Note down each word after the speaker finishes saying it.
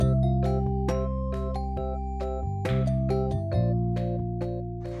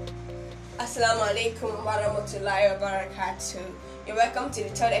Assalamu alaikum wa rahmatullahi wa barakatuh. You're welcome to the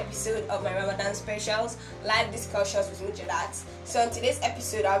third episode of my Ramadan specials, live discussions with Mujadat. So in today's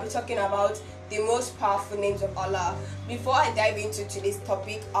episode, I'll be talking about the most powerful names of Allah. Before I dive into today's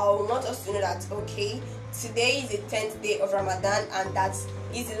topic, I want us to know that, today is the 10th day of Ramadan, and that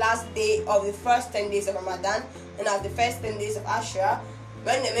is the last day of the first 10 days of Ramadan, and as the first 10 days of Ashura,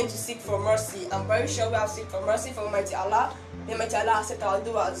 when they went to seek for mercy. I'm very sure we have seek for mercy from Almighty Allah. May Almighty Allah accept our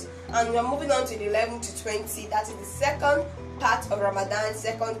du'as. And we are moving on to the 11 to 20. That is the second part of Ramadan,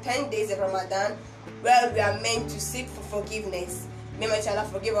 second 10 days of Ramadan, where we are meant to seek for forgiveness. May Almighty Allah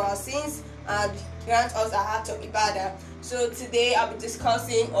forgive our sins and grant us a heart of ibadah. So today I'll be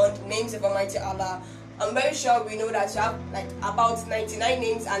discussing on the names of Almighty Allah. I'm very sure we know that you have like about 99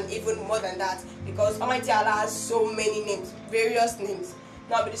 names and even more than that, because Almighty Allah has so many names, various names.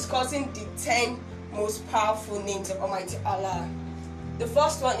 Now I'll be discussing the 10 most powerful names of Almighty Allah. The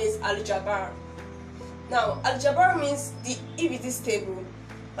first one is Al-Jabbar. Now, Al-Jabbar means the irresistible.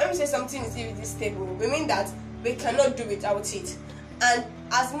 When we say something is irresistible, we mean that we cannot do without it. And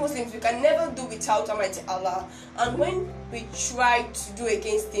as Muslims, we can never do without Almighty Allah. And when we try to do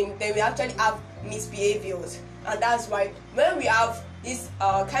against Him, then we actually have misbehaviors. And that's why when we have this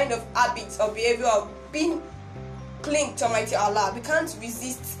kind of habits or behavior of being cling to Almighty Allah, we can't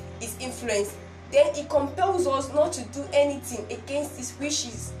resist His influence, then it compels us not to do anything against His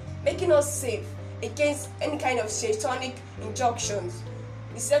wishes, making us safe against any kind of satanic injunctions.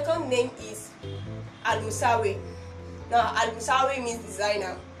 The second name is Al-Musawi. Now, Al-Musawi means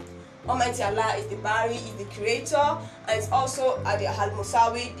designer. Almighty Allah is the Bari, is the creator, and it's also the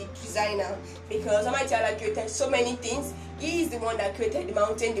Al-Musawi, the designer, because Almighty Allah created so many things. He is the one that created the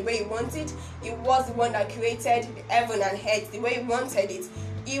mountain the way He wanted. He was the one that created the heaven and earth the way He wanted it.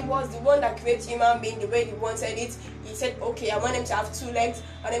 He was the one that created human being the way He wanted it. He said, okay, I want them to have 2 legs,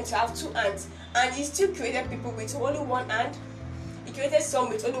 I want them to have 2 hands. And He still created people with only 1 hand. He created some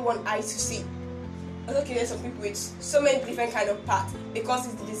with only 1 eye to see. Also created some people with so many different kind of parts, because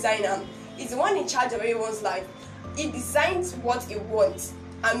He's the designer. He's the one in charge of everyone's life. He designs what He wants,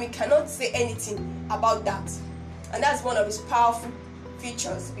 and we cannot say anything about that. And that's one of His powerful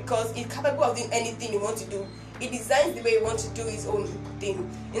features, because He's capable of doing anything He wants to do. He designs the way He wants to do His own thing.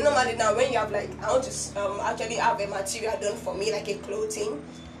 You know, normally now when you have I want to actually have a material done for me, like a clothing,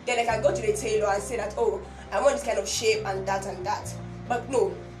 then I can go to the tailor and say that, oh, I want this kind of shape and that and that. But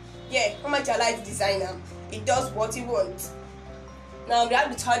no, Almighty Allah is the designer. He does what He wants. Now we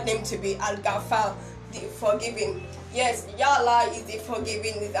have the third name to be Al-Ghaffar, the forgiving. Yes, Ya Allah is the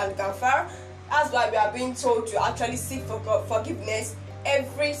forgiving, is Al-Ghaffar. That's why we are being told to actually seek for forgiveness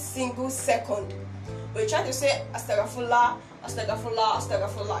every single second. We try to say Astaghfirullah, Astaghfirullah,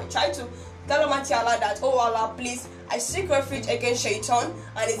 Astaghfirullah. Try to tell Almighty Allah that, oh Allah, please, I seek refuge against Shaitan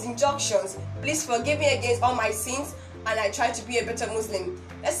and his injunctions. Please forgive me against all my sins, and I try to be a better Muslim.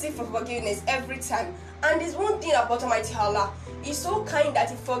 Let's seek for forgiveness every time. And there's one thing about Almighty Allah. He's so kind that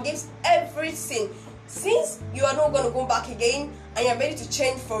He forgives every sin. Since you are not going to go back again and you're ready to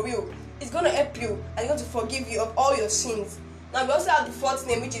change for real, He's going to help you and He's going to forgive you of all your sins. Now we also have the fourth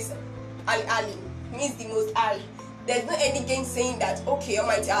name, which is Al-Ali. Means the Most High. There's no any gain saying that, okay,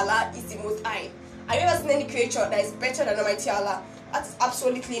 Almighty Allah is the Most High. Have you ever seen any creature that is better than Almighty Allah? That is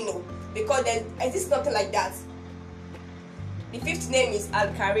absolutely no, because there exists nothing like that. The fifth name is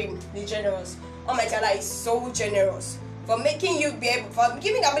Al-Karim, the generous. Almighty Allah is so generous for making you be able, for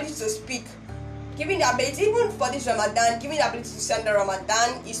giving the ability to speak, giving the ability, even for this Ramadan, giving the ability to send the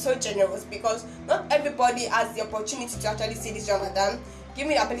Ramadan is so generous, because not everybody has the opportunity to actually see this Ramadan.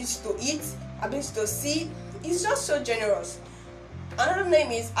 Giving the ability to eat, ability to see, is just so generous. Another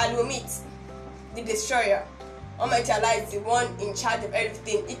name is Al-Mumit, the destroyer. Almighty Allah is the one in charge of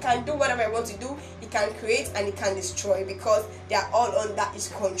everything. He can do whatever He wants to do. He can create and He can destroy, because they are all under His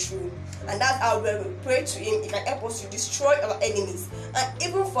control. And that's how when we pray to Him, He can help us to destroy our enemies. And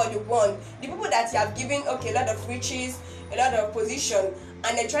even for the people that He have given a lot of riches, a lot of position,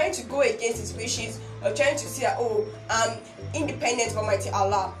 and they're trying to go against His wishes, or trying to say, oh, I'm independent from Almighty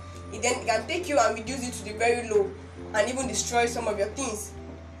Allah. He can take you and reduce you to the very low, and even destroy some of your things.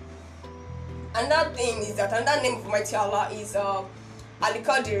 Another thing is that another name of Almighty Allah is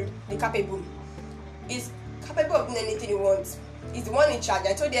Al-Qadir, the capable. He's capable of doing anything He wants. He's the one in charge.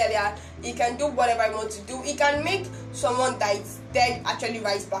 I told you earlier, He can do whatever He wants to do. He can make someone that is dead actually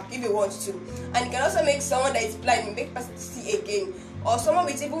rise back if He wants to. And He can also make someone that is blind and make a person to see again. Or someone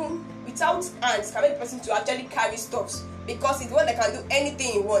with even without hands can make a person to actually carry stuffs, because He's the one that can do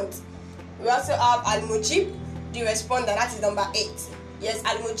anything He wants. We also have Al-Mujib, the responder. That is number 8. Yes,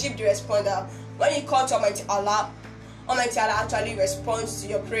 Al-Mujib, the responder. When you call to Almighty Allah, Almighty Allah actually responds to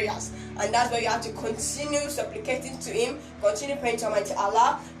your prayers, and that's why you have to continue supplicating to Him, continue praying to Almighty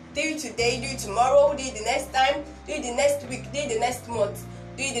Allah. Do it today, do it tomorrow, do it the next time, do it the next week, do it the next month,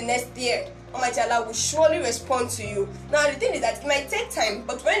 do it the next year. Almighty Allah will surely respond to you. Now the thing is that it might take time,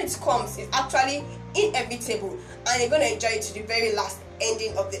 but when it comes, it's actually inevitable, and you're going to enjoy it to the very last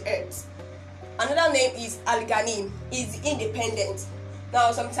ending of the earth. Another name is Al-Ghani, is independent.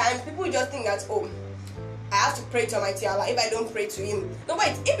 Now sometimes people just think that, oh, I have to pray to Almighty Allah if I don't pray to Him. No,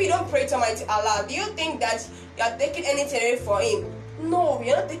 wait, if you don't pray to Almighty Allah, do you think that you are taking anything away for Him? No,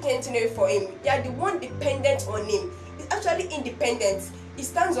 you're not taking anything away for Him. You are the one dependent on Him. He's actually independent. He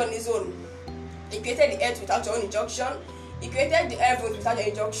stands on His own. He created the earth without your own injunction. He created the heavens without your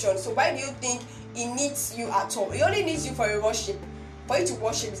injunction. So why do you think He needs you at all? He only needs you for a worship. For you to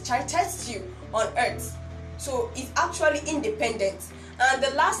worship, He tests you on earth. So He's actually independent. And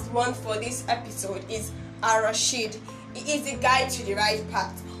the last one for this episode is Ar-Rashid. He is the guide to the right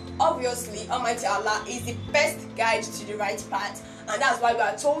path. Obviously, Almighty Allah is the best guide to the right path, and that's why we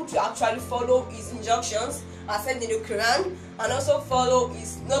are told to actually follow His injunctions as said in the Quran, and also follow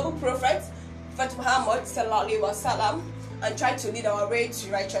His noble prophet, Prophet Muhammad sallallahu alaihi wasallam, and try to lead our way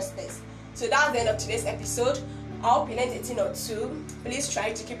to righteousness. So that's the end of today's episode. I hope you learned a thing or two. Please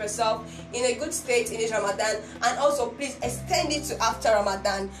try to keep yourself in a good state in this Ramadan, and also please extend it to after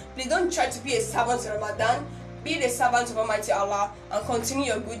Ramadan. Please don't try to be a servant to Ramadan. Be the servant of Almighty Allah and continue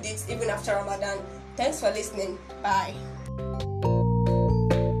your good deeds even after Ramadan. Thanks for listening. Bye.